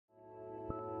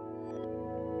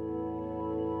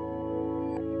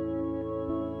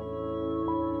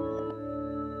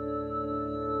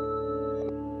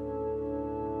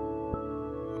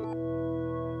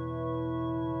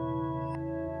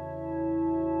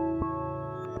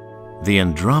The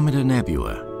Andromeda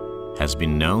Nebula has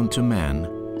been known to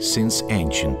man since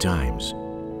ancient times.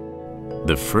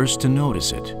 The first to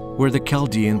notice it were the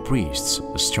Chaldean priests,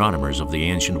 astronomers of the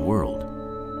ancient world.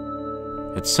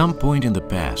 At some point in the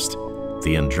past,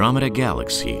 the Andromeda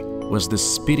Galaxy was the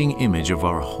spitting image of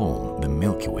our home, the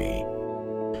Milky Way.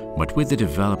 But with the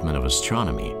development of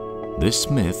astronomy, this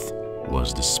myth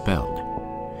was dispelled.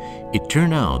 It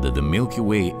turned out that the Milky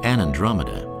Way and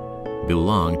Andromeda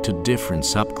belong to different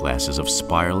subclasses of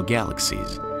spiral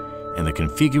galaxies, and the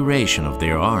configuration of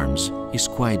their arms is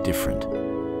quite different.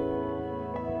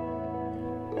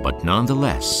 But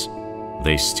nonetheless,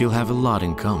 they still have a lot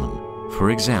in common. For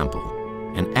example,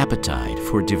 an appetite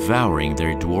for devouring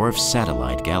their dwarf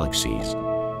satellite galaxies.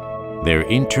 Their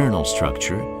internal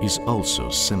structure is also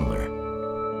similar.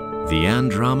 The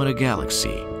Andromeda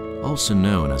Galaxy, also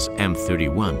known as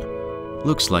M31,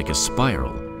 looks like a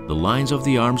spiral, the lines of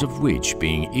the arms of which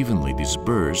being evenly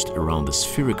dispersed around the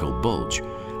spherical bulge,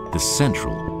 the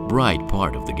central, bright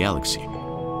part of the galaxy,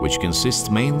 which consists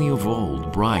mainly of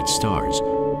old, bright stars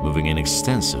moving in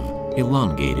extensive,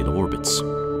 elongated orbits.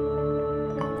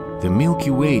 The Milky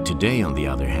Way today, on the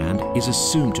other hand, is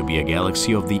assumed to be a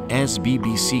galaxy of the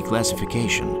SBBC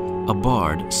classification, a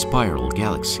barred spiral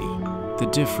galaxy. The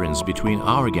difference between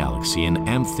our galaxy and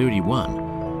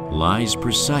M31 lies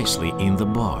precisely in the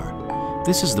bar.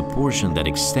 This is the portion that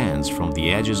extends from the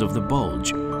edges of the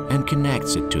bulge and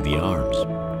connects it to the arms.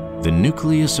 The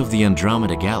nucleus of the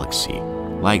Andromeda Galaxy,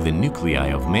 like the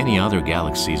nuclei of many other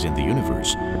galaxies in the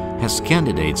universe, has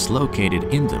candidates located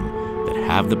in them that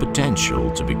have the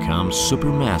potential to become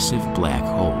supermassive black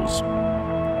holes.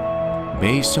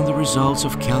 Based on the results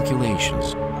of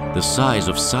calculations, the size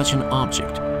of such an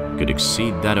object could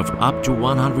exceed that of up to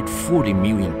 140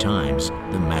 million times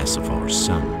the mass of our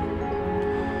Sun.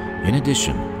 In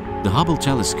addition, the Hubble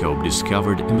telescope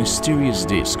discovered a mysterious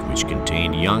disk which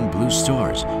contained young blue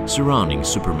stars surrounding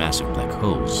supermassive black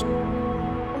holes.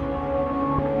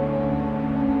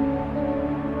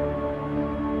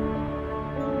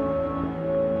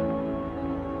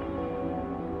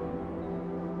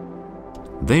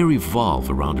 They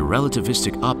revolve around a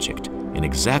relativistic object in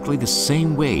exactly the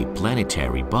same way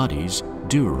planetary bodies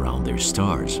do around their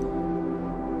stars.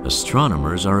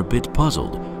 Astronomers are a bit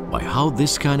puzzled by how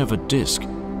this kind of a disk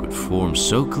could form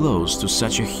so close to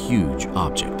such a huge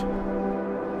object.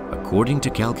 According to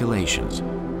calculations,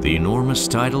 the enormous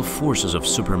tidal forces of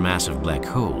supermassive black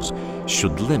holes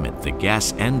should limit the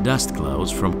gas and dust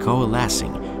clouds from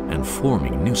coalescing and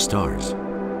forming new stars.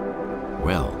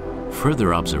 Well,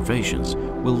 further observations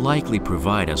will likely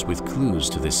provide us with clues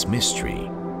to this mystery.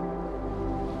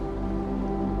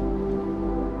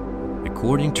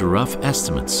 According to rough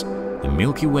estimates, the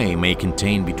Milky Way may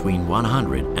contain between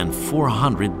 100 and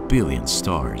 400 billion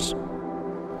stars.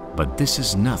 But this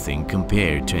is nothing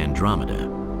compared to Andromeda,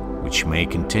 which may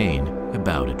contain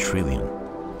about 1 trillion.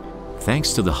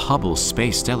 Thanks to the Hubble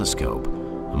Space Telescope,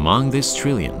 among this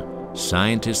trillion,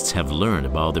 scientists have learned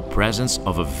about the presence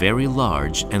of a very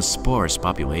large and sparse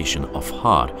population of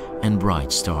hot and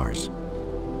bright stars.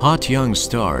 Hot young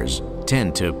stars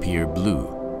tend to appear blue.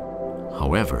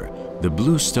 However, the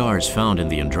blue stars found in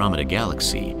the Andromeda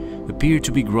Galaxy appear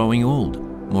to be growing old,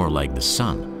 more like the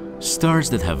Sun, stars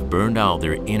that have burned out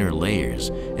their inner layers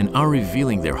and are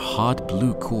revealing their hot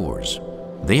blue cores.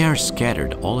 They are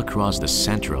scattered all across the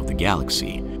center of the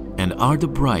galaxy and are the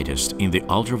brightest in the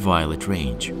ultraviolet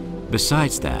range.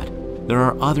 Besides that, there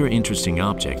are other interesting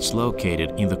objects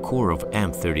located in the core of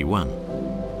M31.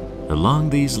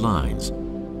 Along these lines,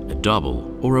 a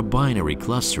double or a binary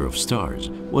cluster of stars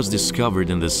was discovered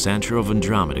in the center of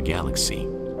Andromeda Galaxy.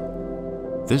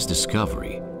 This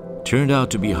discovery turned out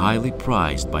to be highly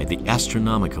prized by the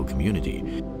astronomical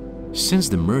community, since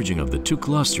the merging of the two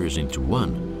clusters into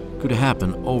one could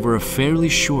happen over a fairly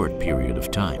short period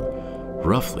of time,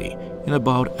 roughly in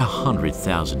about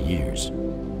 100,000 years.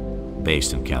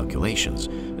 Based on calculations,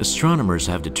 astronomers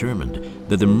have determined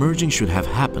that the merging should have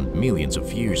happened millions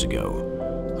of years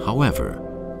ago. However,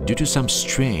 due to some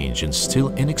strange and still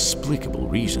inexplicable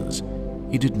reasons,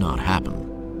 it did not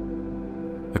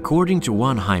happen. According to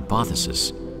one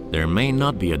hypothesis, there may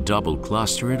not be a double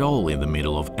cluster at all in the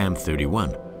middle of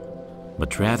M31,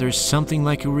 but rather something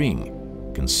like a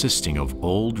ring consisting of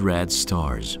old red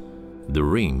stars. The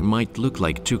ring might look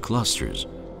like two clusters,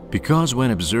 because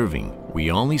when observing, we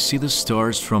only see the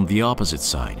stars from the opposite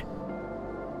side.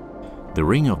 The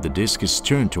ring of the disk is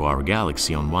turned to our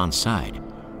galaxy on one side,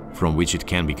 from which it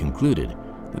can be concluded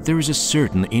that there is a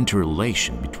certain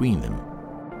interrelation between them.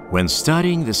 When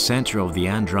studying the center of the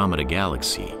Andromeda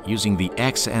Galaxy using the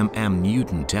XMM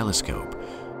Newton telescope,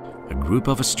 a group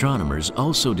of astronomers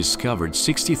also discovered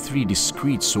 63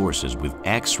 discrete sources with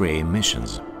X-ray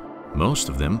emissions. Most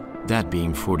of them, that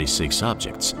being 46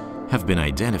 objects, have been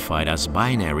identified as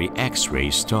binary X-ray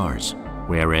stars,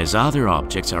 whereas other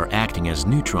objects are acting as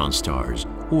neutron stars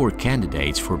or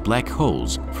candidates for black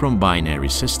holes from binary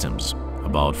systems.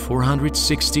 About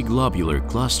 460 globular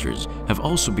clusters have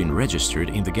also been registered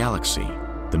in the galaxy.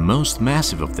 The most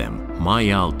massive of them,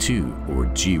 MyAL-2 or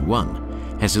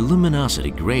G1, has a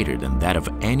luminosity greater than that of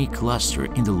any cluster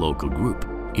in the local group.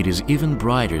 It is even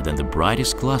brighter than the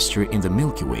brightest cluster in the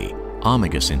Milky Way,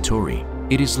 Omega Centauri.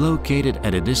 It is located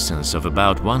at a distance of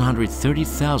about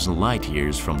 130,000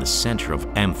 light-years from the center of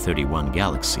M31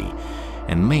 galaxy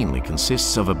and mainly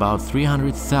consists of about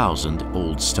 300,000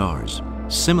 old stars.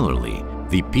 Similarly,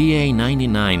 the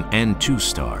PA99N2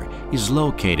 star is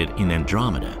located in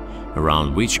Andromeda,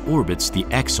 around which orbits the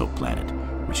exoplanet,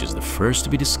 which is the first to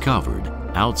be discovered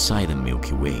outside the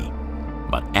Milky Way.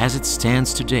 But as it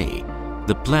stands today,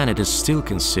 the planet is still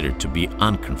considered to be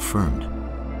unconfirmed.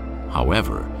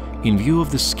 However, in view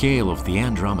of the scale of the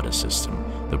Andromeda system,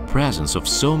 the presence of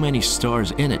so many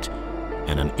stars in it,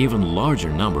 and an even larger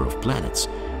number of planets,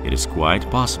 it is quite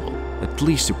possible, at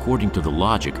least according to the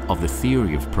logic of the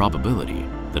theory of probability,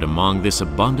 that among this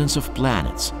abundance of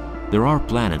planets, there are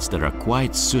planets that are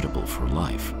quite suitable for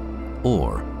life,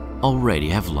 or already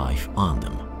have life on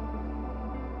them.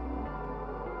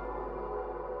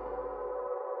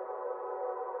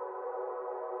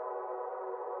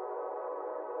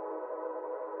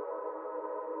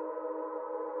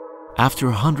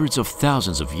 After hundreds of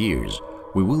thousands of years,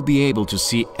 we will be able to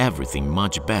see everything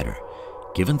much better,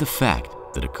 given the fact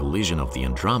that a collision of the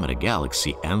Andromeda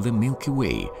Galaxy and the Milky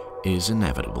Way is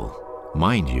inevitable.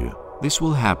 Mind you, this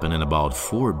will happen in about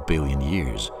 4 billion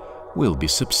years. We'll be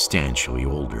substantially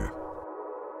older.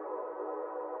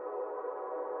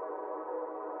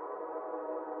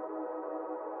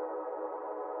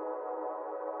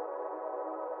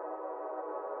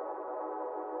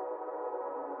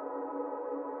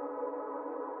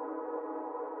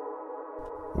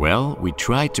 Well, we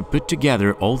tried to put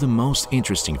together all the most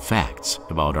interesting facts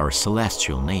about our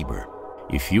celestial neighbor.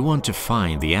 If you want to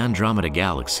find the Andromeda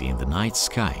Galaxy in the night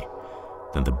sky,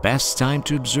 then the best time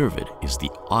to observe it is the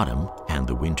autumn and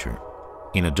the winter.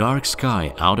 In a dark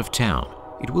sky out of town,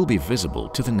 it will be visible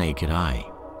to the naked eye.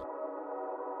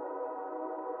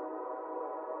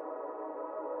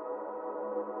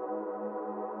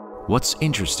 What's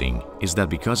interesting is that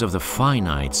because of the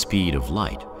finite speed of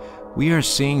light, we are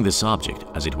seeing this object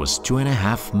as it was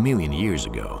 2.5 million years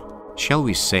ago. Shall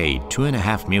we say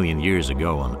 2.5 million years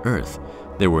ago on Earth,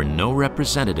 there were no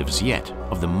representatives yet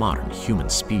of the modern human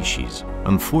species.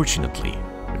 Unfortunately,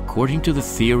 according to the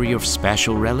theory of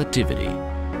special relativity,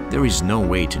 there is no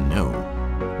way to know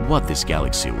what this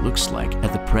galaxy looks like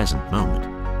at the present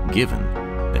moment, given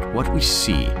that what we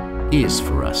see is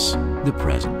for us the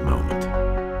present moment.